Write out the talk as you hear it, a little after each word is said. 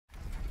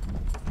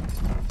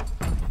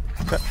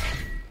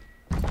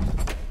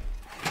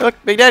Hey, look,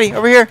 Big Daddy,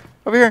 over here.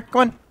 Over here.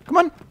 Come on. Come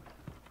on.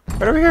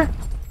 Right over here.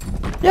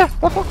 Yeah,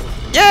 walk, walk.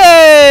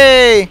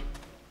 Yay!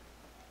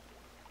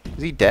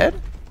 Is he dead?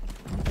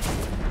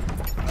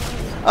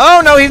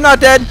 Oh, no, he's not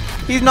dead.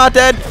 He's not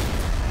dead.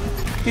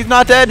 He's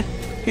not dead.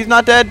 He's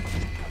not dead.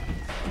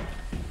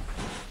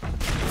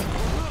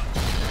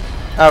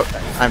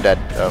 Oh, I'm dead.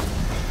 Oh,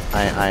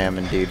 I am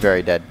indeed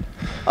very dead.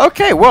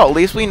 Okay, well, at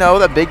least we know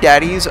that Big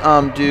Daddies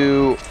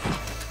do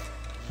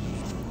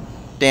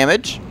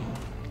damage.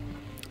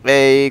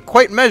 A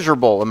quite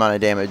measurable amount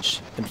of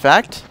damage, in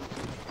fact.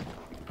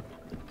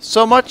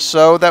 So much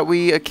so that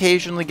we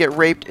occasionally get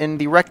raped in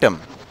the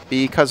rectum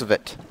because of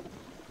it.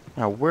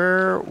 Now,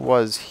 where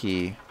was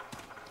he?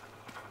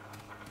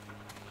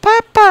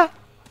 Papa!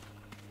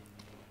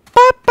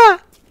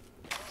 Papa!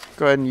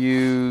 Go ahead and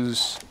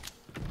use...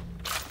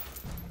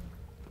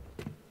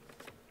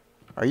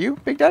 Are you,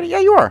 Big Daddy? Yeah,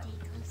 you are.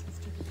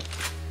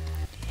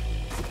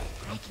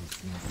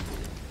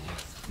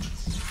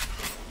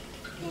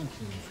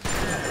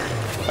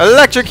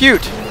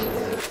 Electrocute!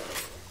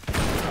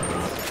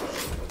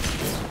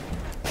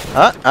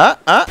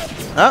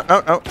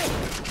 No.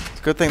 It's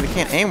a good thing they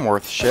can't aim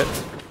worth shit.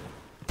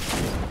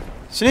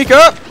 Sneak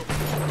up!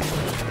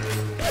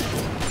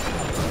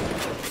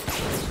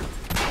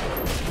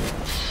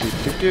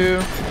 Do.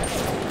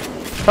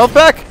 Health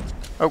pack!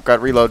 Oh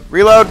god, reload.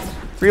 Reload!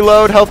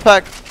 Reload, health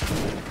pack!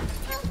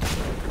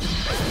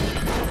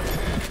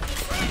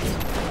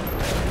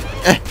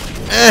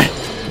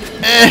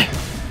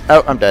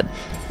 Oh, I'm dead.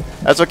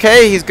 That's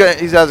okay. He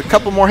has a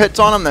couple more hits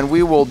on him, then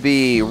we will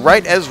be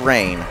right as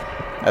rain,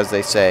 as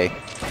they say,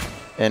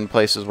 in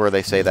places where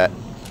they say that.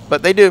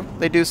 But they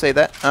do say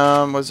that.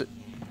 Was it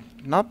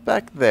not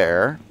back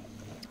there?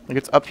 I think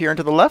it's up here and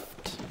to the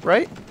left,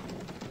 right?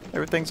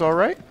 Everything's all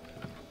right.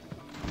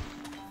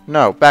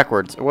 No,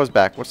 backwards. It was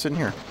back. What's in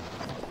here?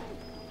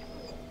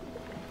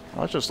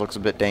 Well, it just looks a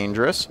bit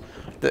dangerous.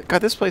 God,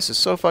 this place is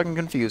so fucking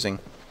confusing.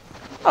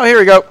 Oh, here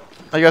we go.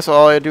 I guess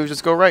all I do is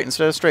just go right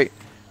instead of straight.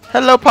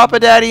 Hello, Papa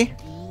Daddy.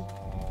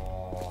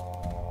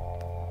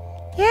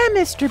 Yeah,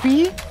 Mr.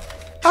 B.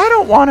 I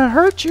don't want to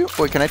hurt you.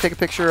 Wait, can I take a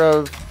picture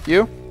of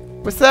you?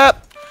 What's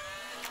up?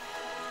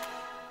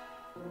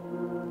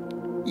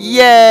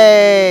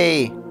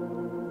 Yay!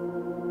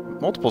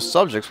 Multiple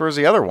subjects. Where's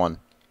the other one?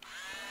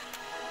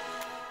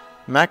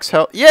 Max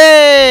health.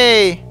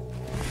 Yay!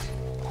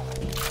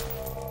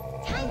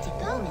 Time to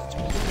go, Mr.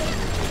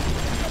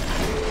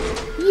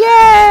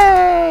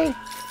 Yay!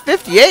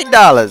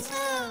 $58.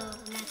 Oh,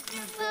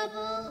 Mr.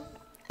 Bubble.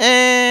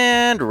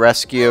 And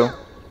rescue.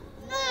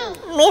 No.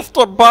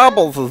 Mr.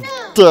 Bubbles is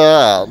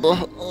dead.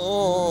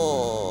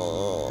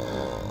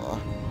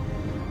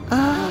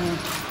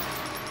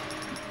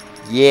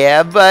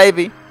 Yeah,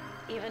 baby.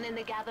 Even in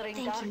the gathering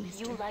Thank dark, you, you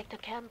mister. light a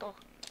candle.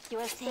 You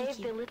have Thank saved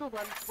you. a little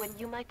one when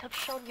you might have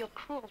shown your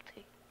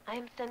cruelty. I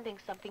am sending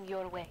something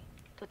your way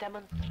to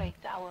demonstrate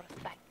our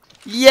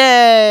thanks.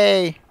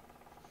 Yay!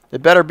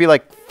 It better be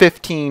like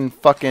 15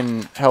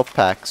 fucking health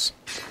packs.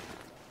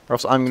 Or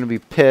else I'm going to be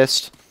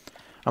pissed.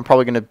 I'm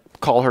probably going to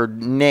call her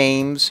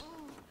names.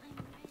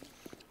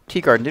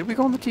 Tea garden. Did we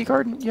go in the tea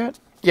garden yet?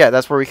 Yeah,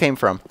 that's where we came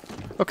from.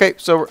 Okay,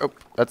 so... Oh,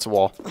 that's a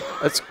wall.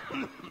 That's...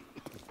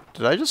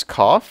 Did I just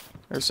cough?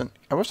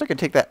 I wish I could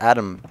take that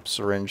Atom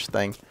syringe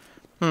thing.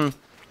 Oh,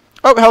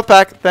 health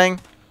pack thing.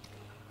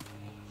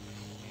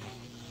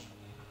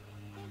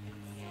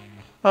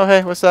 Oh,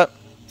 hey, what's up?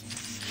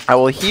 I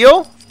will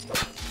heal.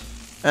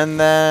 And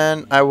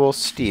then I will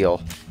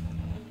steal.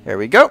 There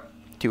we go.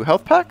 2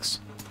 health packs.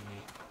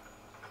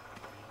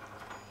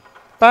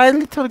 Bye,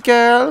 little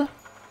girl.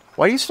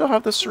 Why do you still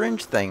have the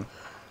syringe thing?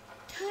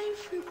 Time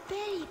for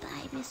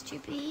bye-bye,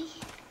 Mr. B.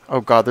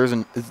 Oh god,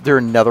 is there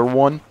another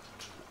one?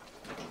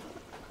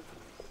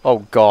 Oh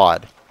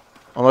god.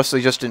 Unless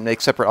they just didn't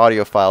make separate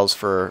audio files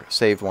for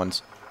saved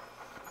ones.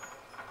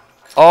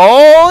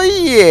 Oh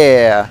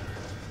yeah!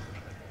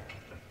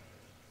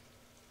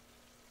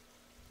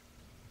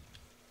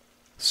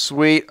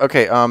 Sweet.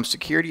 Okay,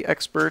 security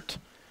expert.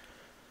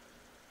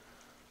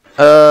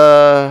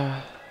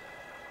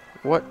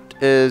 What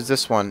is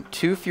this one?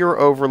 2 fewer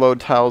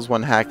overload tiles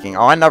when hacking.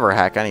 Oh, I never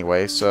hack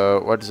anyway,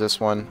 so what is this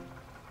one?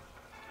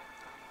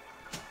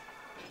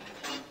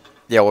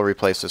 Yeah, we'll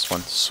replace this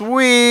one.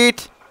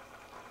 Sweet!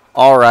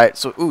 Alright,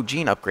 so, ooh,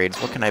 gene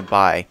upgrades. What can I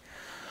buy?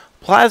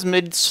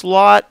 Plasmid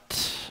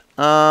slot.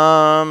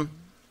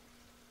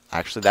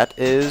 Actually, that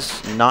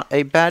is not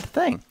a bad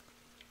thing.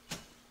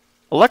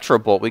 Electro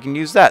bolt, we can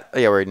use that. Oh,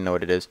 yeah, we already know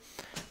what it is.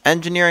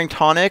 Engineering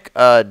tonic.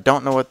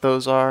 Don't know what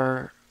those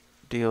are.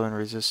 Deal and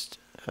resist.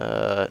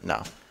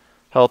 No.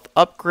 Health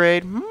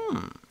upgrade.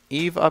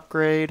 Eve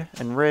upgrade.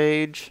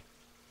 Enrage.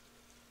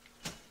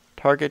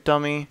 Target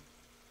dummy.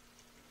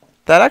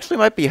 That actually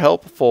might be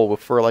helpful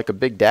for like a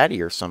Big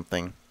Daddy or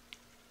something.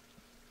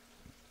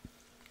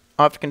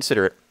 I'll have to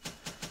consider it.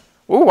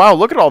 Oh, wow,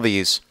 look at all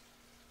these.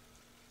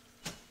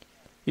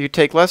 You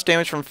take less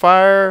damage from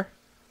fire.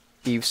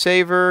 Eve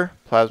Saver.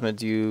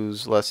 Plasmids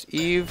use less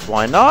Eve.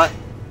 Why not?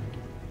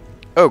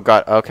 Oh,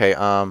 God. Okay,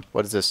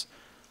 what is this?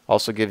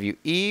 Also give you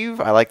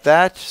Eve. I like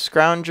that.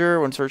 Scrounger.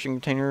 When searching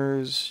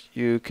containers,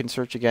 you can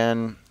search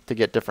again to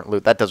get different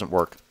loot. That doesn't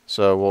work.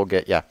 So we'll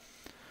get, yeah.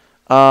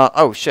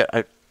 Oh, shit.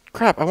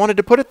 Crap, I wanted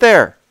to put it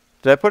there.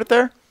 Did I put it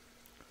there?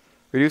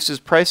 Reduces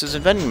prices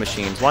in vending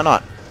machines. Why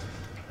not?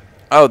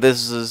 Oh,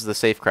 this is the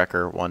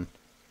safecracker one.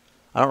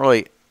 I don't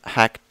really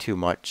hack too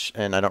much,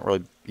 and I don't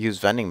really use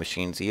vending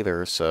machines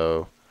either,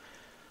 so...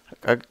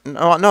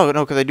 no,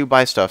 because I do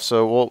buy stuff,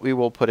 so we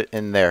will put it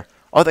in there.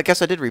 Oh, I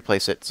guess I did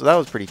replace it, so that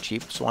was pretty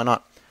cheap, so why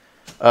not?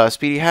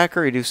 Speedy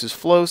Hacker reduces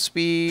flow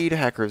speed,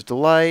 Hacker's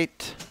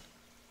Delight.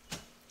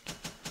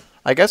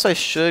 I guess I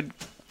should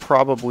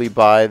probably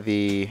buy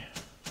the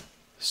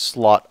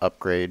slot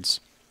upgrades.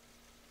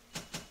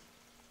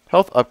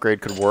 Health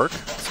upgrade could work.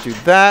 Let's do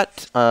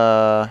that.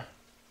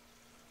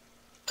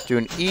 Do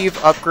an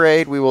Eve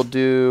upgrade. We will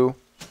do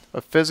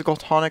a physical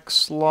tonic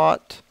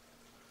slot.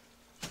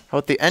 How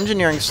about the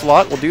engineering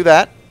slot? We'll do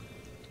that.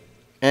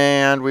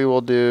 And we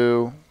will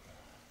do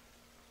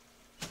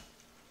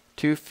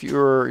 2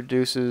 fewer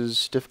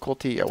reduces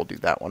difficulty. Yeah, we'll do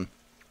that one.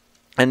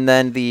 And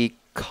then the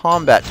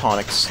combat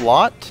tonic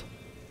slot.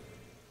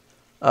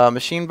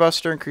 Machine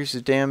Buster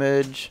increases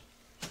damage.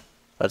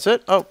 That's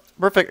it. Oh,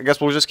 perfect. I guess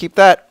we'll just keep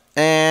that.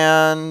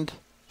 And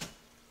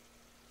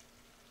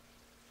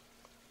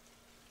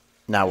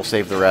now we'll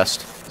save the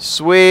rest.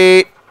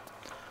 Sweet.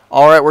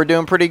 Alright, we're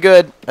doing pretty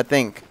good, I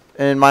think.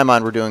 In my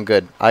mind, we're doing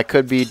good. I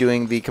could be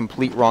doing the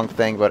complete wrong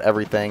thing about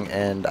everything,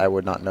 and I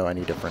would not know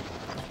any different.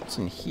 What's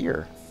in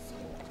here?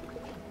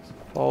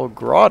 Fall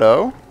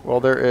Grotto.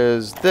 Well, there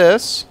is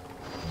this.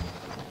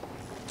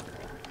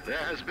 There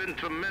has been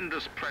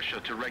tremendous pressure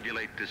to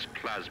regulate this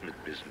plasmid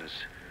business.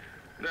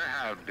 There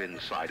have been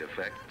side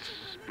effects,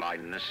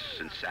 blindness,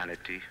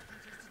 insanity,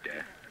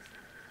 death.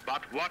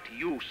 But what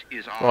use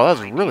is our Well,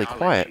 that's really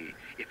quiet.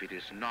 if it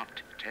is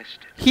not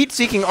tested?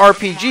 Heat-seeking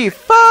RPG.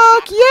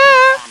 Fuck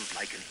yeah!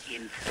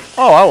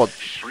 Oh, I will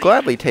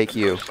gladly take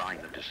you.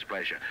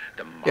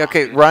 Yeah,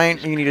 okay, Ryan,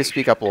 you need to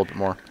speak up a little bit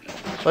more.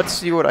 Let's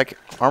see what I can...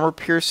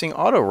 Armor-piercing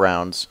auto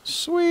rounds.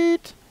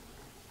 Sweet.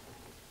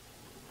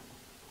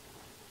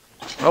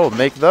 Oh,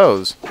 make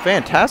those.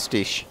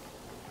 Fantastic.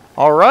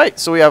 Alright,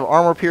 so we have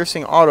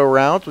armor-piercing auto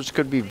rounds, which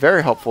could be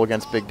very helpful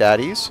against Big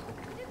Daddies.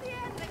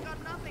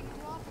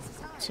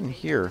 What's in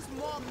here?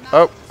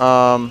 Oh,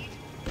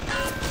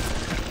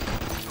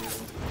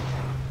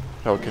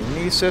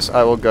 telekinesis.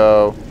 I will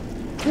go...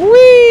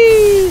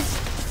 Whee!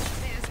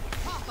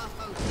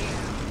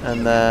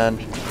 And then...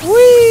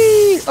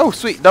 Whee! Oh,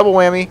 sweet. Double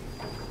whammy.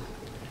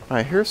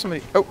 I hear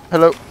somebody... Oh,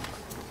 hello.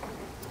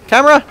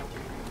 Camera!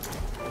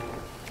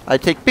 I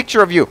take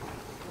picture of you.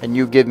 And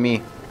you give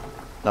me...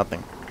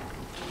 nothing.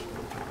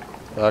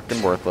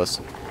 Fucking worthless.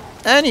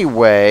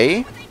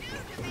 Anyway...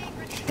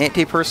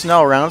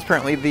 Anti-personnel rounds.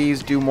 Apparently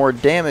these do more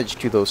damage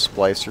to those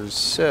splicers.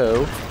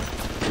 So...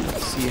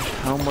 let's see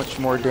how much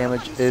more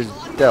damage is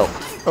dealt.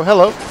 Oh,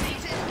 hello.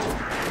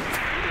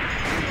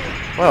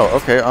 Wow,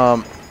 okay,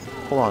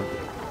 hold on.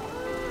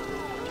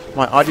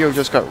 My audio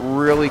just got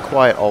really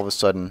quiet all of a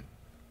sudden.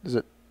 Is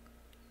it...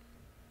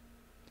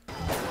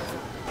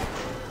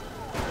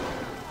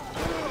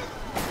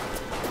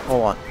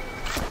 hold on.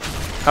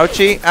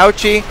 Ouchie,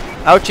 ouchie,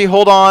 ouchie,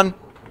 hold on.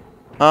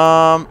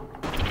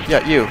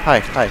 Yeah, you. Hi,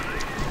 hi.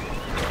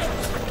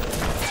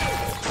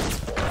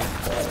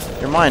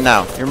 You're mine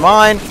now. You're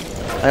mine.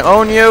 I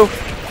own you.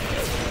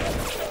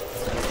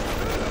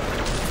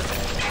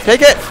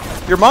 Take it.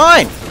 You're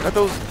mine.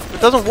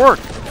 It doesn't work.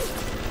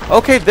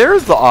 Okay,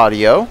 there's the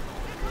audio.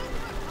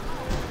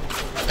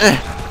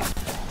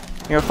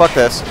 You know, fuck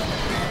this.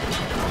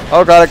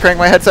 Oh god, I cranked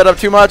my headset up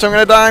too much. I'm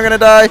gonna die. I'm gonna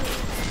die.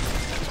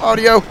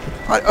 Audio.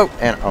 Oh,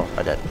 and oh,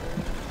 I did.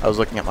 I was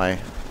looking at my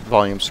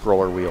volume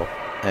scroller wheel,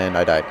 and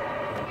I died.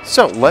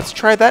 So let's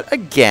try that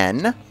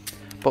again,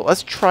 but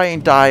let's try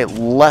and die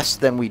less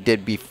than we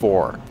did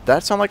before.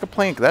 That sound like a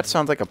plan? That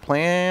sounds like a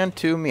plan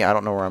to me. I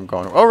don't know where I'm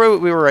going. Oh,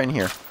 we were right in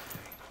here.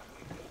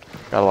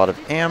 Got a lot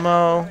of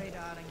ammo.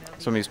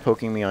 Somebody's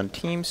poking me on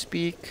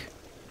TeamSpeak.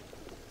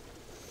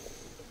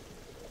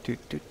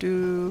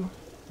 Do.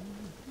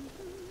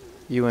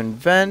 You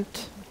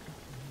invent.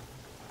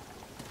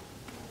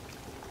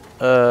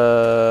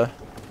 Hello,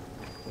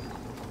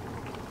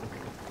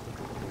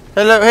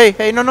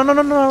 hey, no,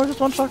 I just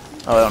want to talk.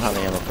 Oh, I don't have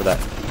any ammo for that.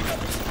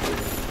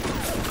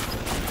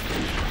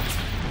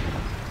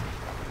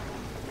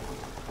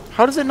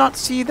 How does it not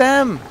see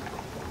them?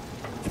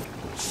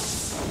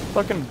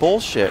 Fucking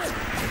bullshit.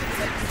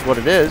 That's what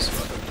it is.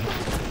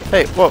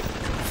 Hey, whoa.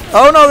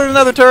 Oh no, there's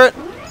another turret!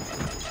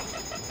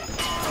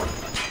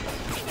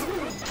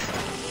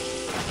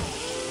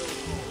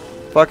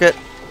 Fuck it.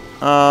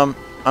 I'm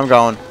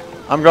going.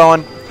 I'm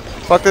going.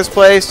 Fuck this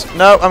place.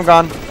 No, I'm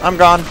gone. I'm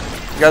gone.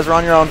 You guys are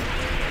on your own.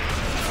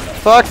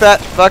 Fuck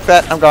that. Fuck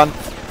that. I'm gone.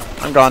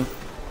 I'm gone.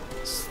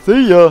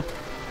 See ya.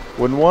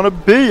 Wouldn't want to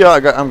be ya.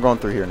 I'm going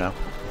through here now.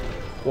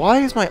 Why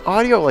is my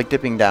audio like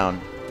dipping down?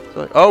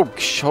 Oh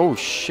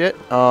shit.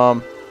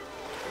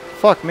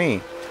 Fuck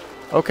me.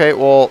 Okay,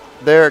 well,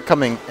 they're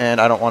coming, and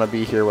I don't want to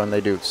be here when they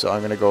do, so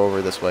I'm gonna go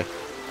over this way.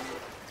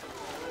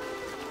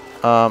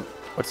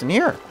 What's in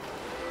here?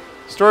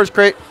 Storage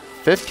crate.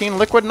 15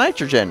 liquid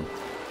nitrogen.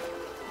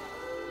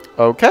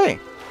 Okay.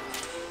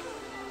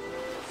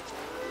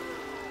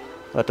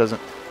 That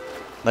doesn't...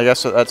 I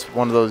guess that's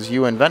one of those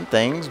you invent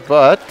things,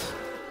 but...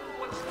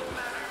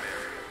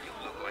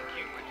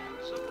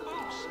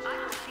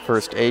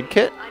 First aid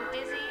kit.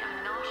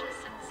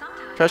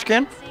 Trash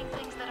can.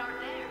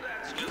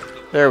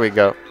 There we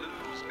go.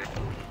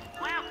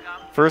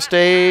 First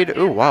aid.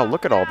 Ooh, wow,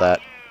 look at all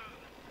that.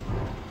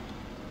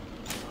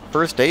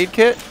 First aid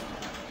kit.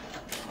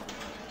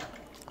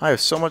 I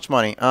have so much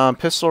money.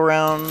 Pistol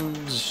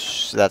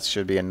rounds. That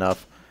should be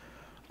enough.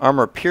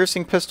 Armor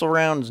piercing pistol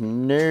rounds.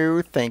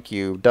 No, thank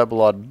you.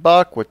 Double-aught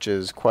buck, which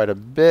is quite a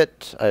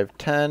bit. I have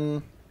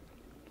 10.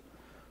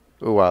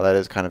 Ooh, wow, that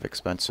is kind of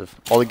expensive.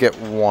 I'll only get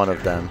one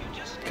of them,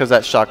 because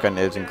that shotgun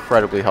is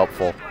incredibly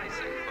helpful.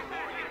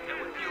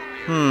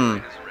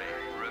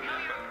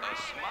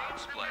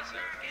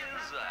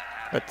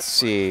 Let's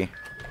see.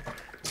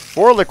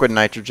 4 liquid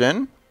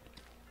nitrogen.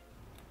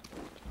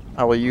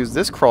 I will use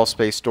this crawl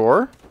space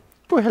door.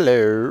 Oh,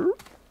 hello.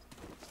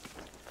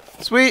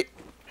 Sweet.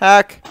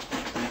 Hack.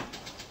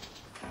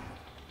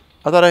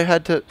 I thought I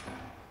had to...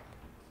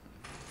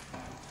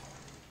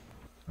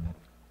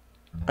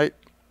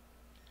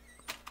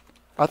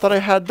 I thought I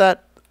had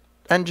that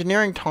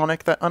engineering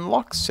tonic that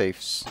unlocks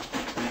safes.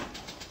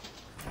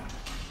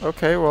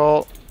 Okay,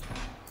 well...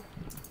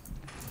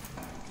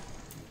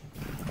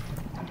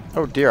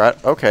 Oh dear,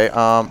 okay,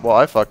 well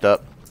I fucked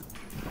up.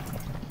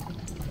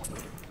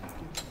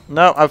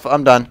 No,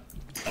 I'm done.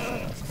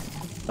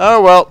 Oh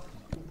well.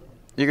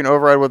 You can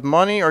override with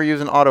money or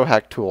use an auto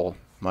hack tool.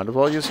 Might as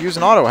well just use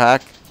an auto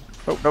hack.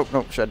 Oh,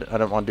 no, shit, I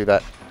don't want to do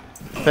that.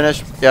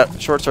 Finish. Yeah,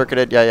 short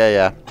circuited.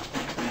 Yeah.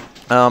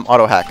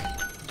 Auto hack.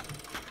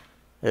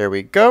 There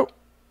we go.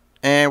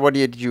 And what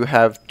did you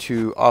have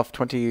to off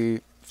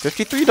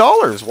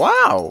 $53?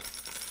 Wow.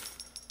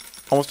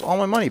 Almost all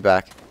my money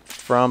back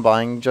from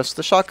buying just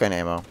the shotgun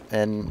ammo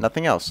and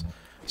nothing else.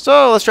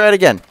 So let's try it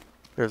again.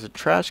 There's a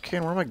trash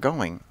can. Where am I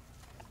going?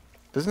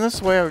 Isn't this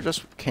the way I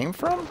just came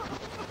from?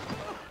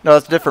 No,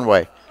 that's a different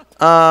way.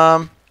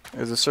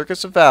 There's a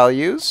circus of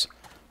values.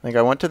 I think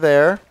I went to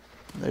there.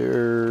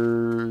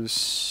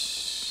 There's...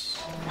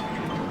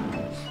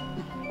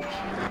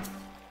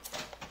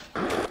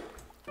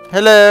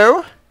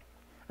 Hello?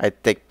 I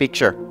take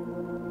picture.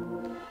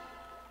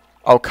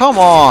 Oh, come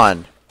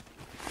on.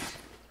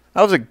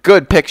 That was a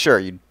good picture,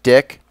 you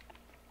dick.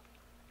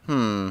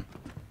 There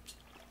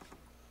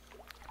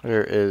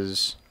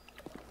is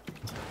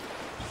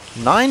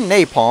 9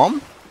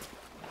 napalm.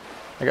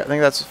 I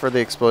think that's for the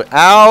explode.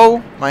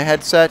 Ow! My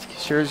headset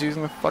sure is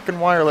using the fucking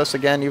wireless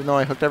again, even though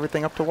I hooked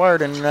everything up to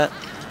wired internet.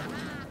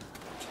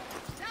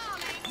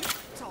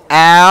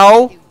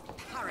 Ow!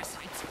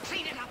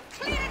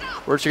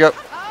 Where'd she go?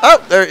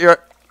 Oh, there you are.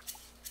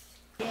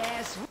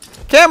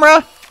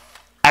 Camera!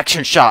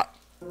 Action shot!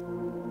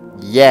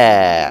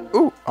 Yeah!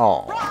 Ooh!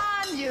 Oh.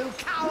 Run, you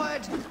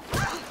coward!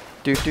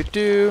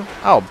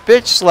 Oh,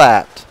 bitch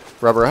slapped.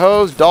 Rubber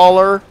hose,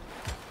 dollar.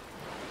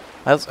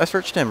 I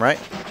searched him, right?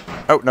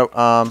 Oh, no,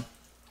 arm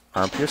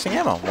piercing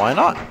ammo. Why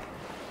not?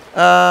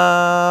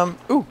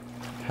 Ooh.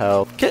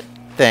 Health kit.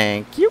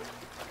 Thank you.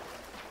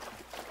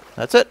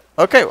 That's it.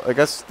 Okay, well, I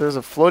guess there's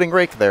a floating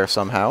rake there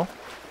somehow.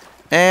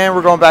 And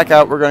we're going back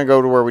out. We're going to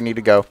go to where we need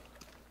to go.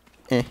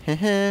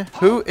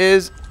 Who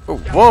is... Oh,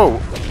 whoa.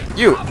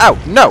 You. Ow.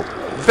 No.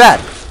 Bad.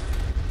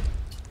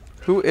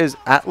 Who is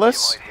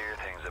Atlas?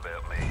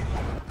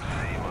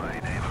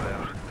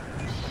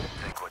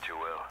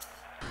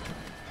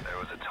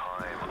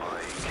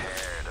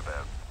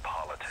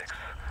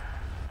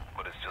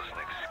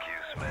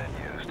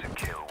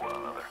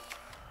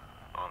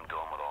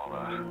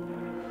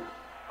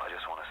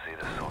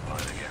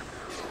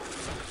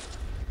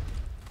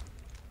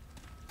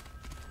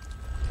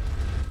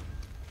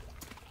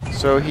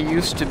 So he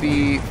used to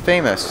be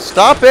famous.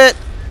 Stop it!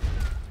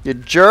 You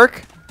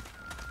jerk!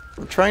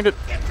 I'm trying to...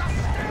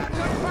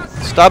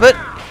 Stop it!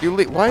 You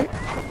why?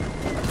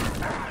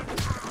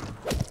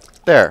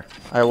 There.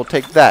 I will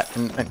take that.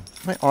 And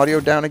my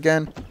audio down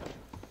again?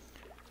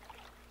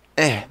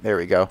 There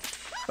we go.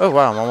 Oh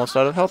wow, I'm almost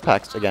out of health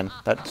packs again.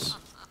 That's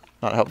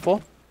not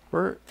helpful.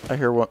 Where? I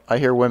hear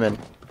women.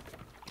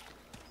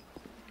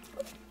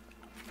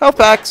 Health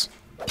packs!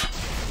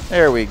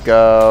 There we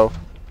go.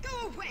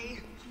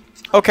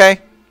 Okay.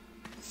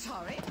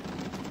 Sorry.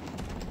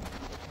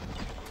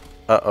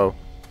 Uh-oh.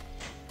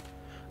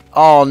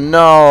 Oh,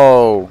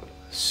 no.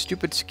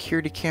 Stupid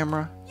security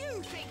camera.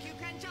 You think you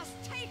can just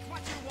take what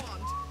you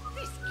want?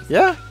 This is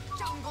Yeah.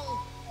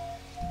 jungle.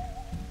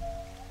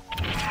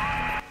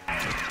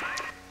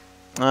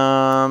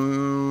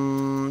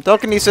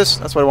 Telekinesis.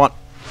 That's what I want.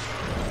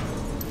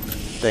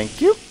 Thank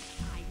you.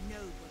 I know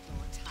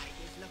what your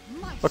tigers look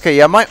mighty. Okay,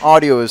 yeah, my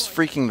audio is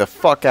freaking the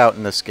fuck out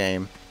in this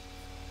game.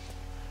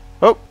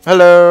 Oh,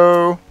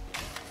 hello.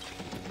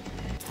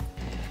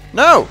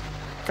 No.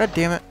 God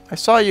damn it. I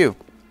saw you.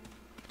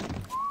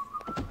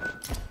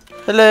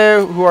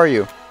 Hello. Who are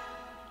you?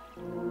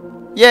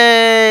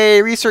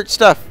 Yay, research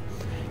stuff.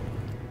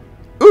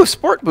 Ooh,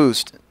 sport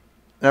boost.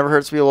 Never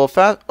hurts to be a little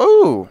fast.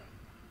 Ooh.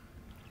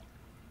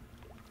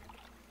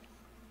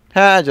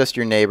 Ha, just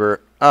your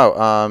neighbor.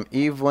 Oh,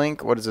 Eve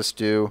Link. What does this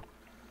do?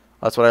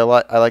 That's what I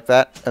like. I like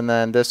that. And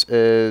then this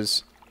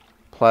is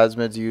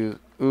plasmids.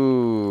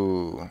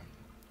 Ooh.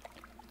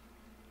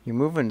 You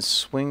move and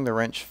swing the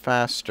wrench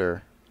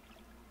faster.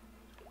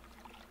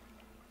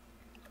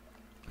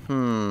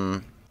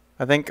 I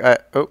think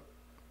oh,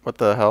 what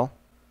the hell?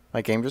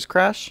 My game just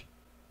crashed?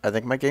 I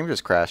think my game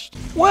just crashed.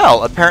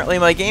 Well, apparently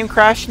my game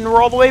crashed and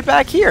we're all the way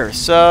back here.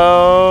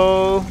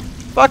 So,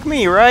 fuck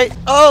me, right?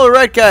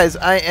 Alright guys,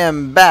 I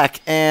am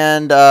back.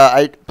 And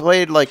I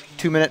played like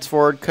 2 minutes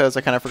forward because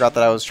I kind of forgot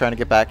that I was trying to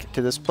get back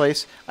to this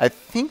place. I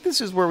think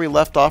this is where we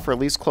left off, or at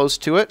least close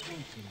to it.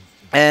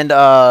 And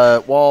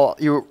while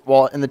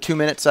in the 2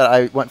 minutes that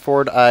I went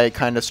forward, I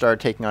kind of started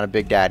taking on a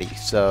Big Daddy.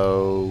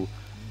 So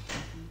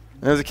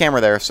there's a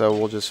camera there, so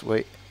we'll just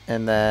wait.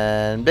 And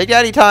then Big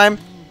Daddy time.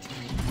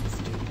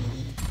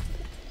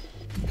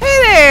 Hey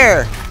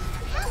there!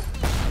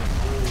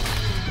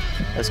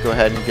 Let's go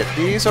ahead and get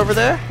these over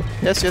there.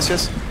 Yes, yes,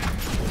 yes.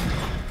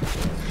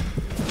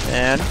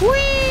 And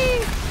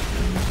whee!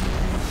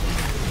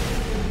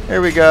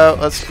 There we go.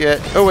 Let's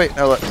get. Oh wait,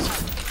 no.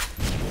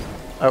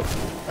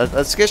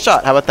 Let's get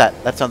shot. How about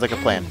that? That sounds like a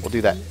plan. We'll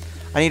do that.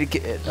 I need to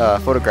get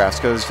photographs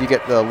because you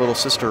get the little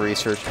sister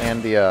research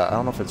and the I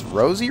don't know if it's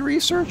Rosie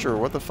research or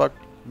what the fuck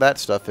that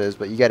stuff is,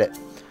 but you get it.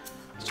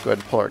 Let's go ahead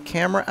and pull our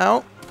camera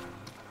out.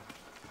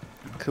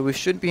 Because we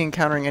shouldn't be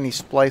encountering any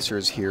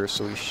splicers here,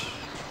 so we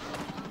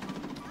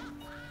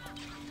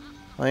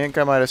I think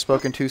I might have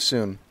spoken too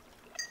soon.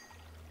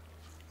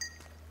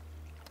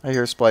 I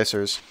hear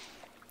splicers.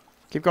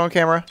 Keep going,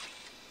 camera.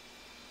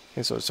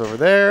 Okay, so it's over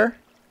there.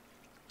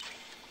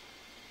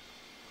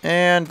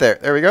 And there.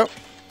 There we go.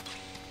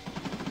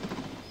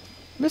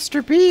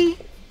 Mr. B!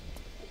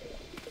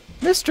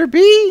 Mr.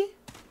 B!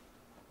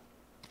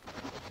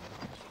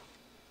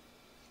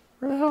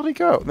 Where the hell did he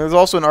go? There's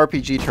also an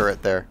RPG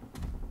turret there.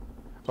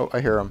 Oh,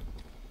 I hear him.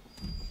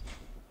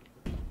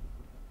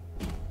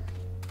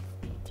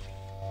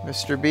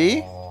 Mr.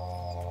 B?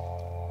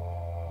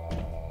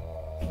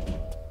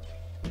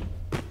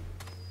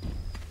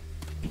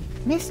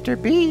 Mr.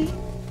 B?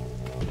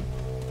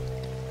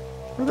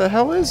 Where the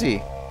hell is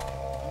he?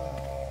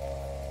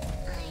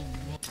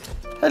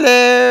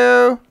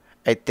 Hello!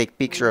 I take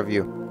picture of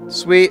you.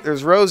 Sweet,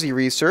 there's Rosie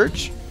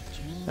research.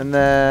 And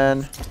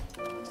then,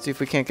 let's see if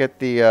we can't get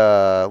the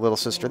little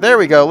sister. There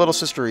we go, little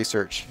sister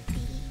research.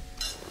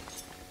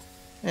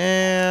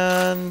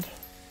 And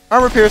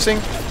armor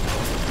piercing.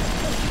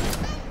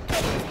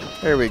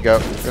 There we go.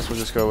 Guess we'll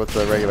just go with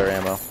the regular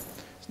ammo.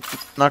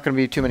 Not going to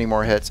be too many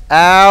more hits.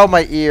 Ow,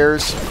 my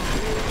ears.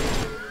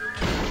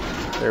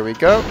 There we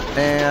go.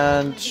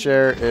 And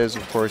Cher is,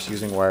 of course,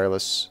 using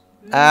wireless.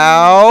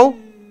 Ow.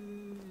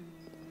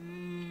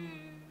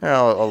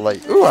 I'll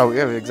let you. Ooh, we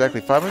have exactly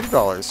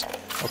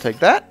 $500. I'll take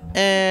that.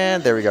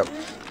 And there we go.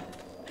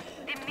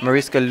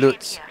 Mariska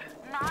Lutz.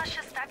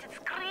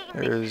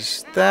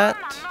 There's that.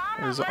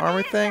 There's the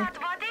armor thing.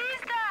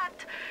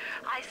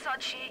 I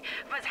thought she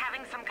was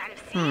having some kind of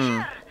seizure.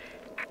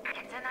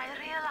 And then I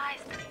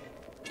realized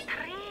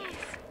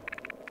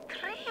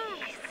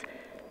trees.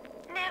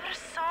 Never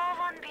saw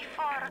one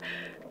before.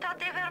 Thought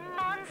they were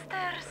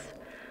monsters.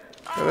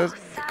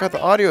 God,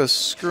 the audio is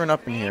screwing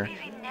up in here.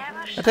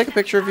 Can I take a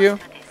picture of you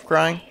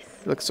crying?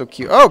 You look so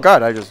cute. Oh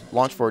God, I just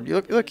launched forward. You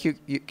look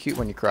cute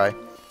when you cry.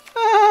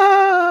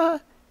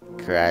 Ah,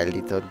 cry,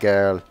 little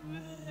girl.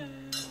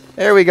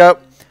 There we go.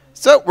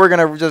 So we're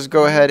gonna just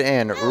go ahead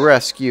and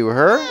rescue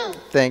her.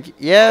 Thank you.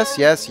 Yes,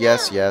 yes,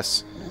 yes,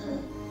 yes.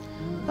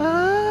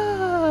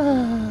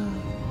 Ah.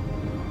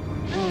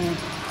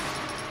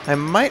 I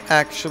might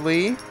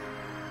actually.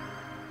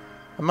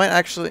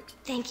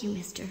 Thank you,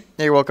 mister.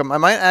 You're welcome. I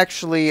might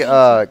actually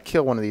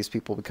kill one of these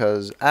people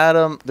because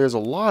Adam. There's a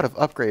lot of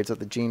upgrades at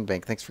the gene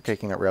bank. Thanks for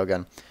kicking that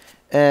railgun.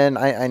 And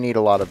I need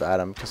a lot of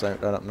Adam because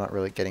I'm not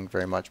really getting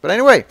very much. But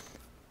anyway,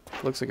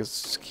 looks like a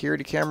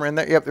security camera in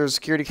there. Yep, there's a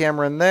security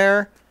camera in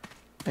there.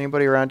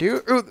 Anybody around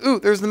you? Ooh,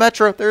 there's the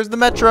metro. There's the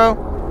metro.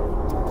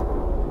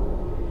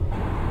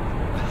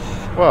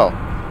 Well,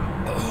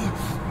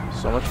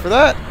 so much for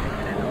that.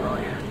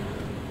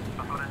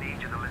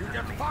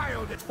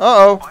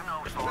 Uh-oh.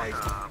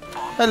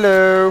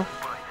 Hello.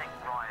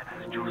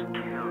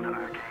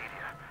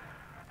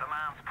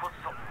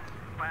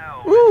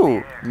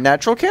 Ooh,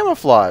 natural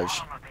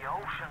camouflage.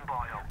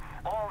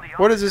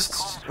 What is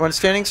this? When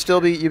standing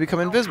still, you become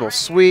invisible.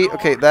 Sweet.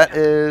 Okay, that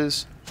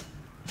is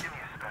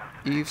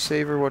Eve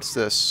Saver. What's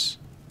this?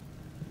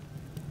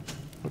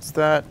 What's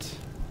that?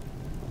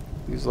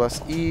 Use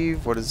less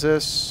Eve. What is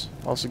this?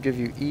 Also give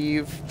you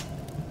Eve.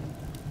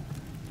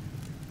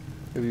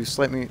 Give you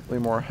slightly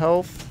more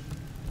health.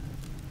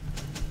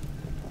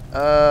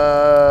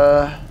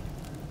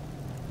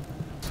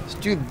 Let's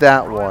do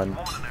that one.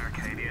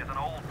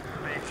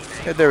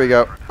 Okay, there we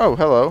go. Oh,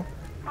 hello.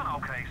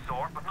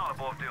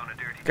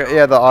 Okay,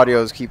 yeah, the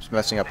audio keeps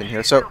messing up in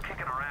here. So,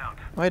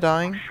 am I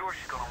dying?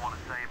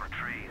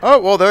 Oh,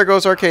 well, there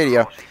goes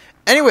Arcadia.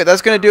 Anyway,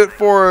 that's going to do it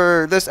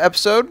for this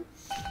episode.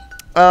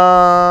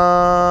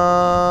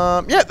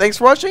 Yeah, thanks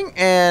for watching,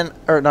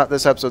 or not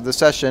this episode, this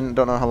session.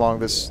 Don't know how long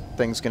this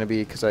thing's going to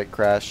be because I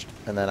crashed,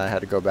 and then I had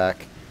to go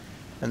back.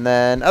 And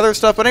then other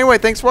stuff. But anyway,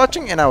 thanks for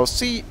watching, and I will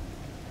see...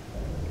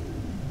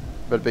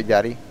 But Big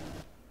Daddy?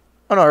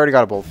 Oh, no, I already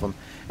got both of them.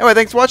 Anyway,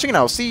 thanks for watching, and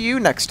I will see you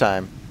next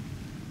time.